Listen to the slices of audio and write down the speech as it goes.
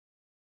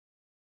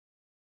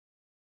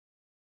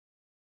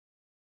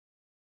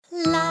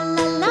La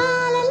la la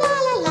la la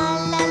la la la la la la la la la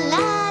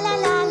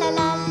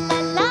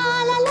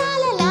la la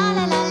la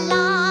la la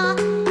la.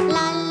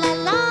 La la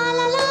la la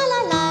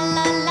la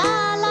la la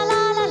la la la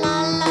la la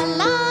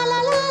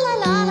la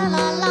la la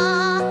la la.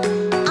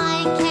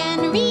 I can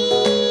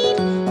read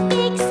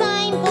big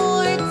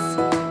signboards,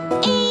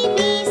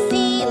 ABC,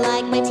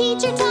 like my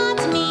teacher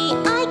taught me.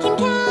 I can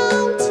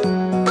count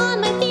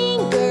on my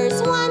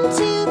fingers, 1,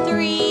 2,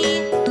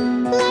 3,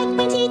 like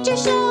my teacher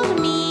showed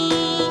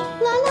me.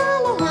 La la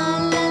la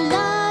la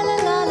la la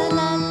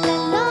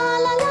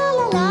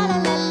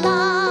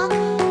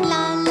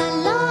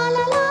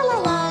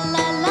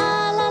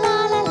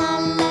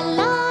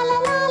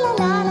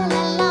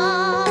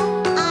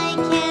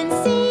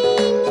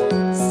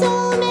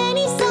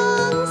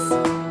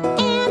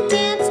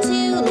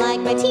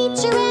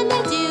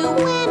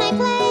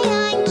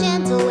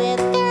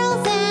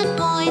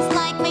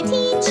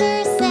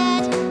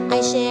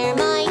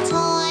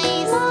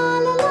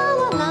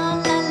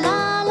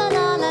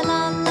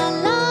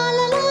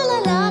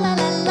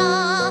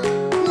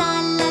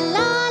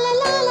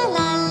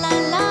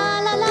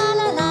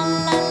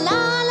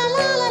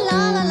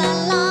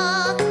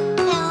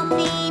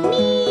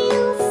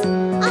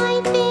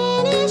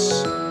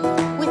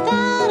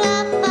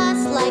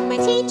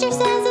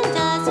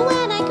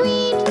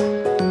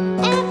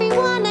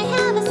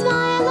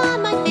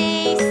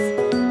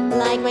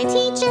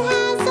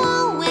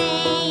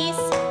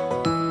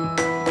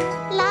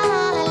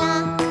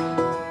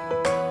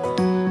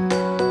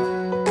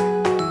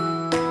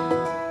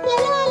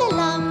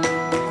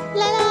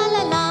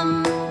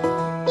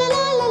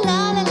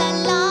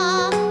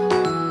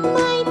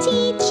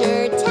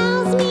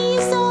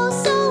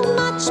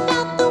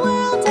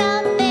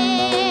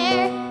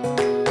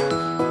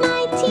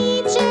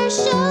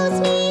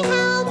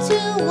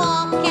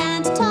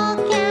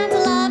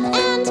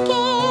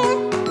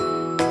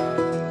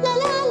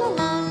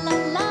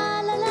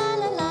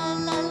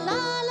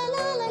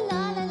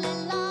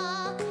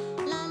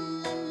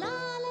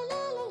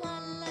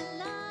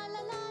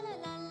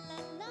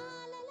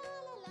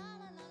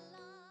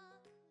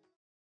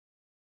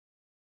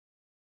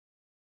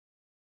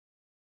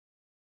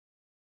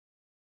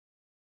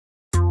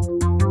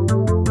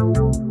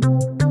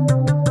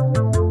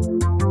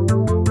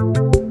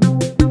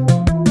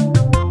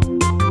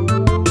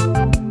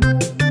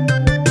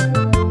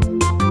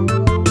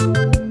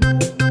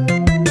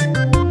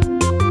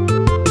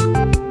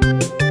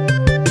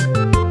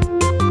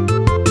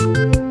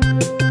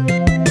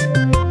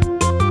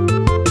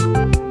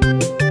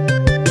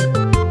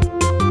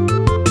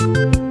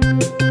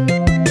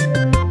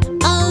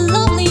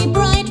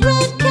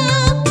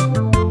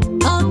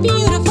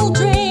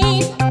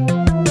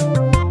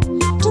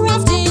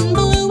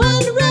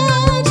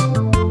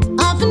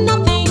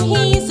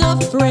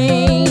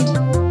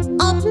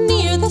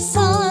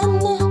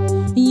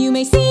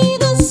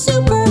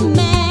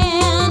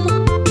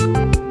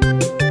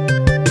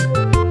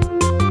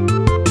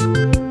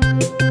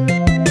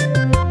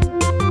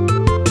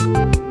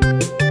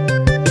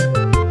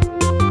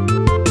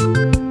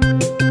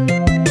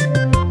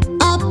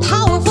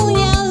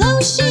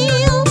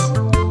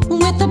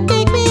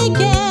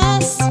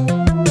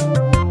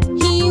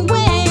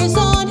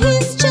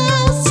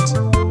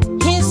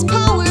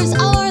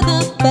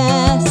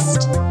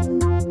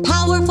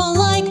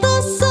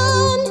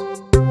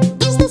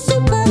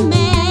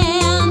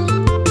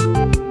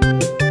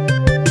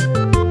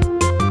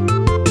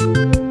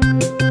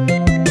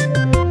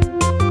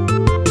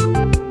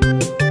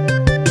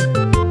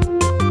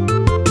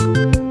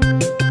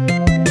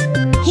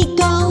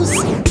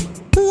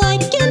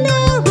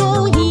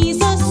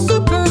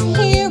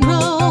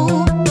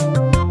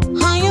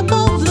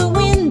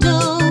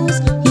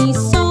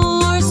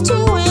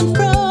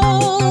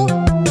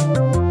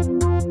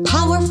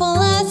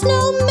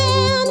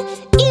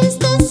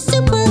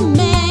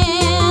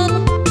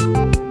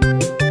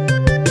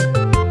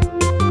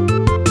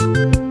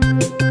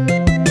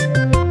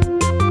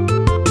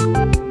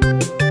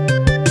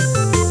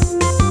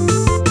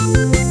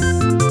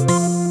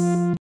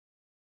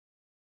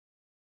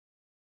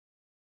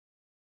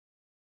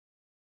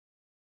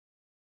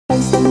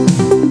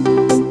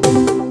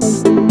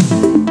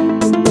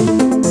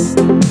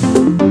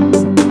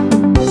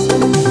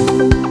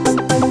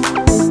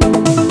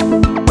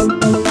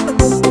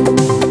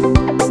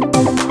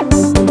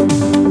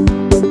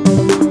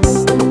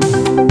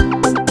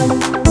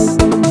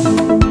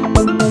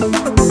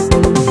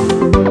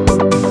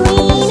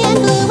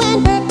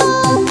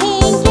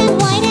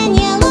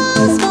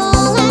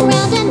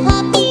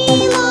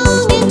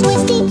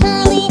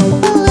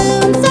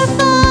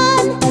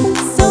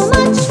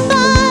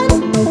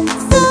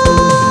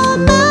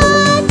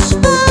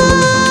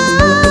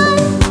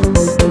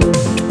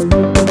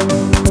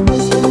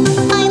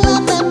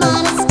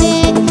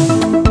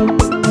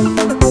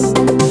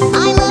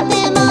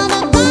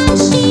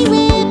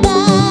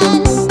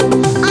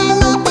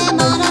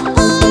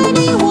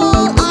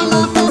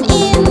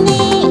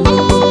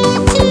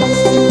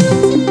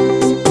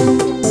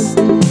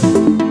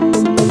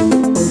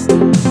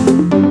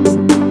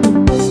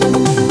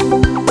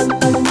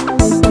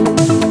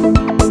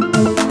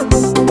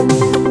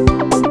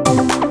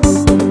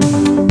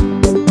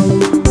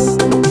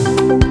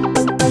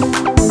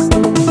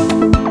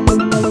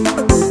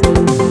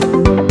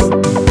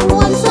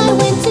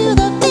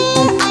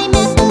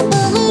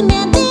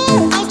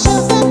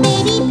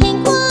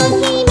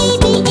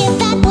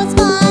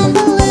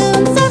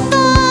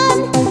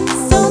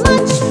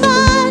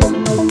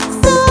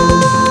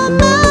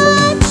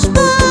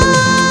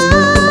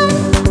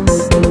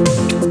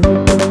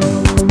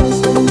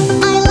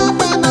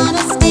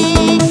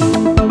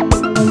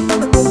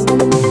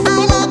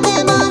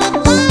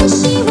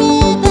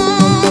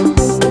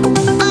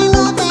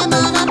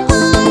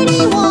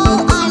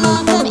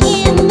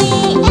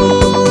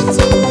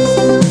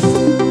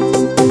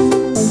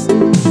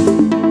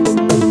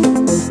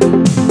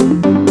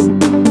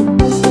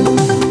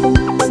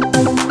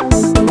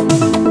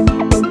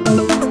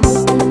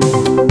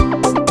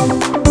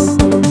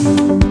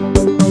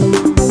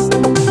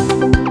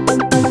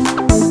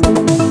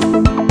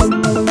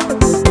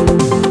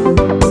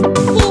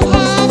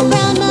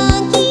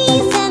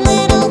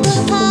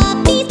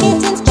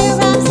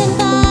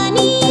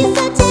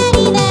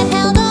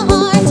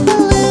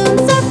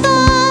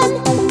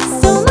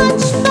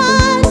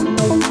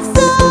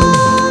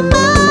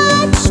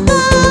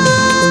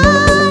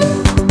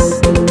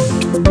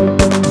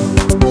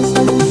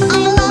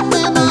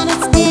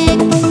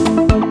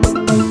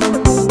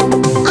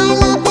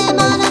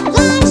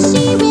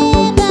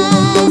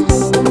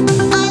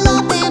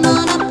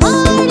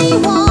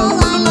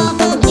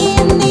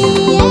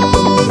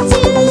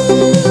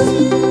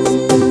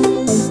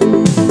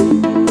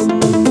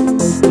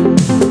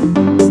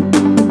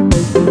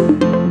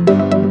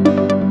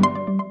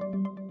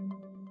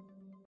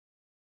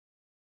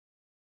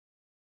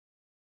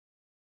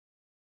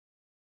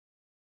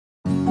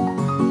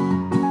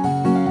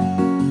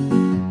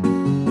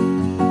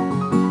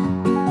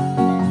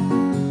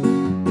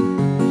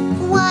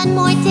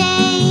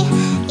day.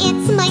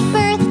 It's my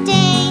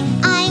birthday.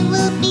 I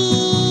will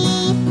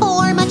be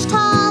 4 much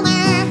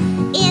taller.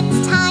 It's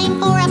time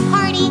for a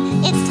party.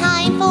 It's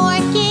time for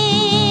gifts.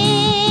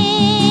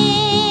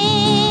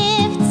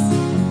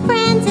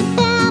 Friends and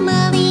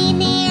family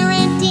near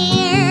and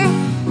dear,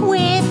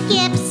 with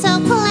gifts so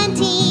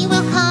plenty,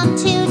 will come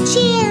to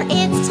cheer.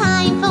 It's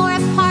time for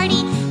a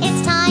party.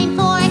 It's time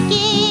for gifts.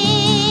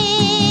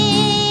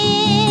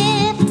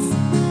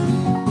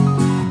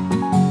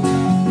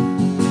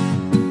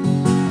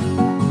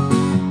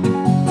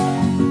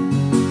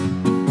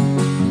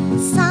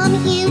 Some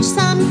huge,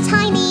 some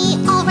tiny,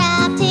 all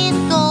wrapped in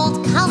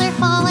gold,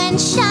 colorful and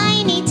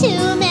shiny,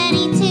 too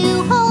many to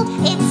hold.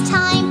 It's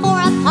time for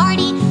a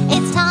party.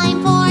 It's time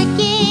for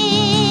gifts.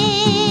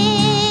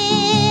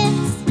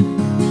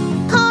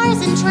 Cars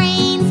and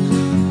trains,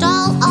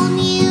 dolls all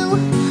new,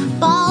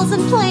 balls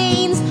and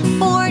planes,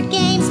 board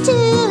games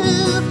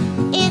too.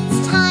 It's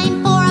time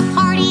for a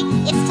party.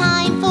 It's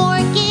time for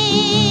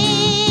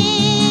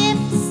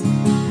gifts.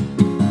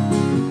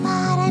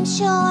 But I'm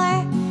sure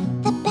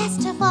the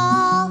best of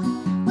all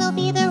will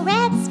be the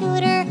red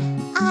scooter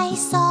I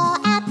saw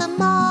at the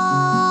mall.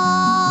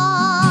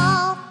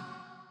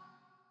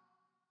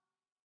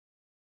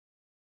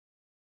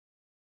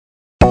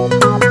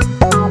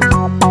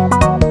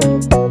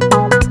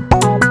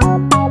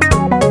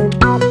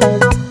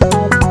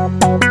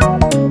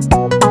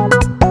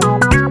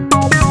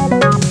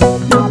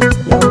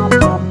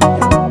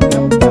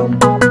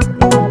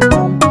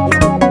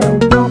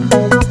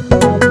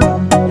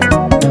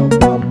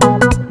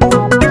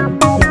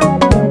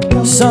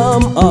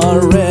 Some are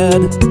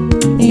red,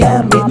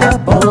 yummy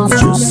apples,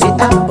 juicy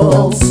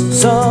apples.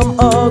 Some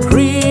are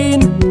green,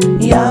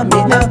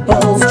 yummy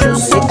apples,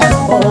 juicy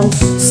apples.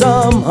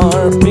 Some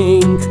are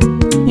pink,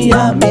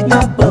 yummy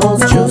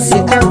apples, juicy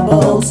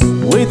apples.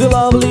 With a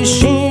lovely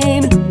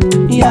sheen,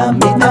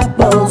 yummy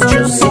apples,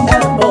 juicy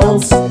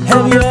apples.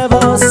 Have you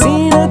ever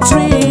seen a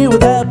tree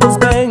with apples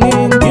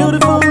banging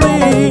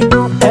beautifully?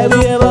 Have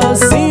you ever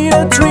seen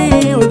a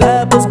tree with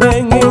apples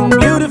banging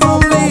beautifully?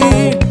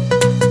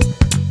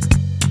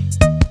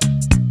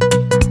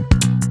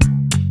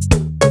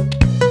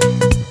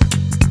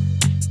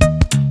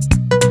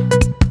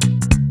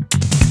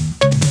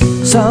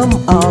 Some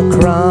are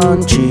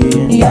crunchy,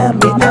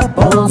 yummy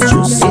apples,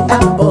 juicy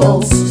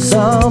apples.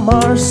 Some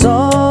are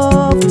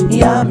soft,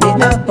 yummy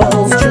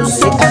apples,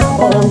 juicy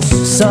apples.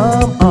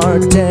 Some are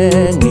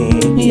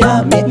tangy,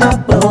 yummy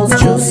apples,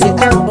 juicy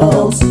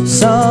apples.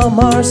 Some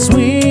are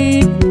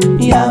sweet,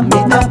 yummy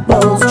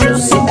apples,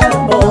 juicy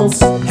apples.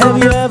 Have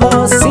you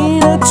ever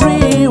seen a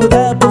tree with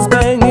apples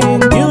banging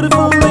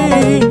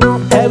beautifully?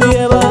 Have you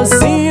ever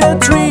seen a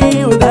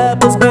tree with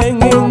apples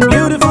banging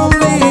beautifully?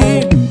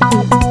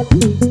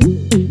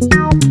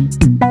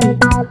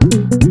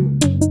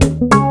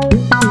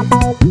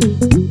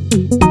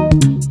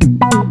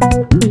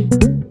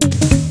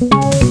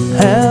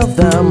 Have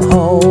them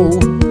whole,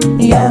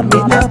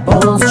 yummy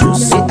apples,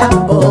 juicy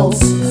apples.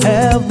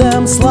 Have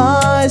them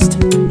sliced,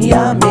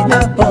 yummy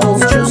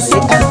apples, juicy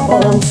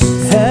apples.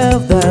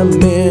 Have them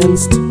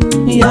minced,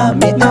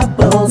 yummy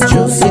apples,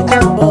 juicy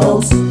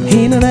apples.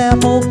 In an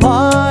apple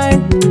pie,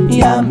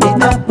 yummy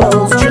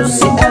apples,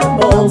 juicy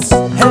apples.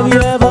 Have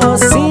you ever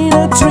seen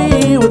a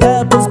tree with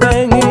apples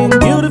banging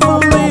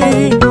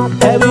beautifully?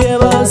 Have you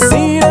ever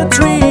seen a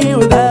tree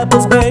with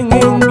apples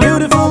banging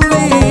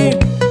beautifully?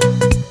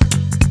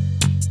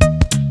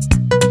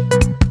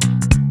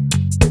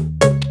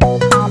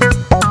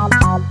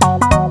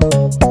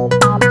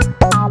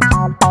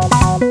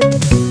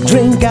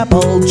 Drink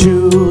apple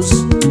juice,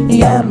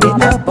 yummy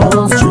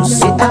apples,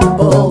 juicy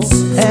apples.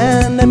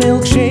 And a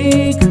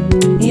milkshake,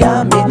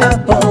 yummy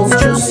apples,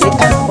 juicy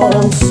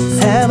apples.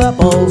 Have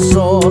apple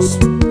sauce,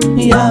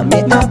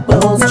 yummy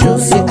apples,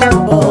 juicy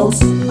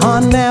apples.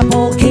 On an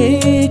apple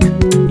cake,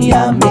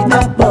 yummy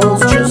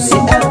apples, juicy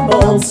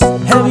apples.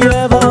 Have you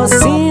ever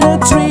seen a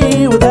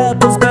tree with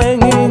apples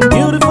banging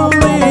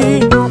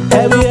beautifully?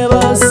 Have you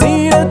ever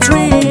seen a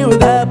tree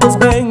with apples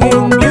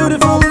banging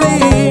beautifully?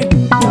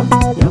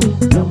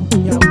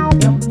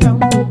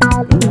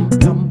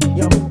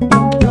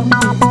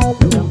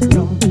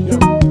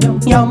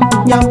 Yum,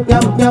 yum, yum,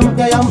 yum, yum,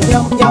 yum,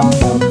 yum, yum.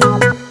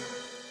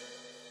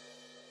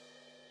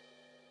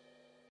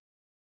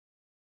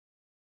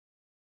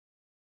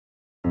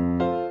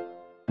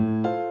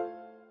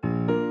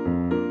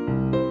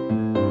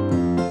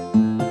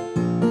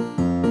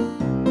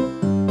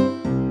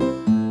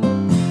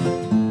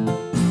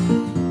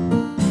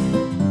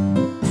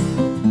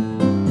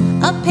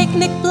 A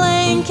picnic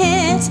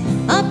blanket,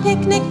 a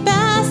picnic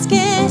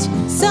basket,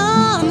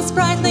 some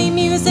sprightly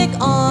music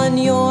on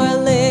your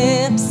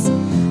lips.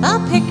 A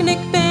picnic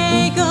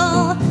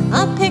bagel,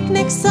 a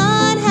picnic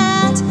sun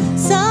hat,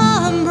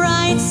 some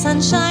bright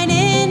sunshine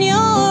in your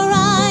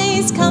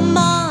eyes. Come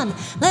on,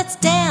 let's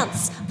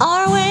dance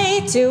our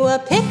way to a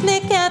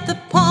picnic at the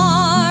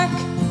park.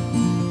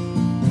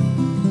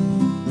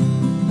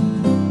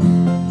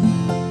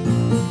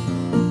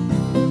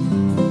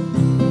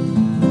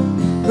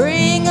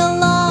 Bring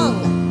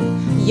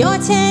along your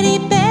teddy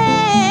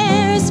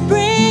bears,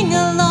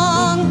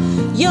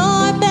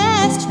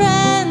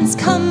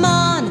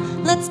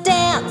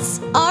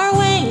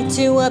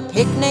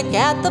 picnic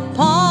at the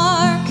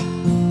park.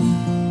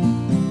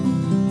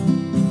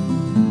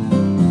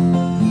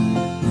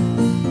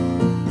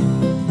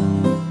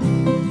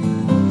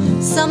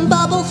 Some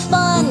bubble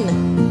fun,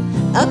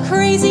 a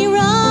crazy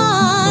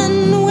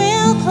run.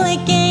 We'll play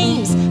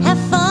games, have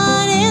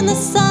fun in the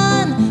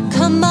sun.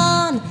 Come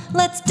on,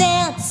 let's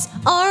dance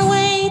our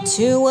way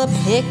to a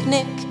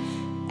picnic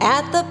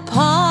at the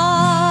park.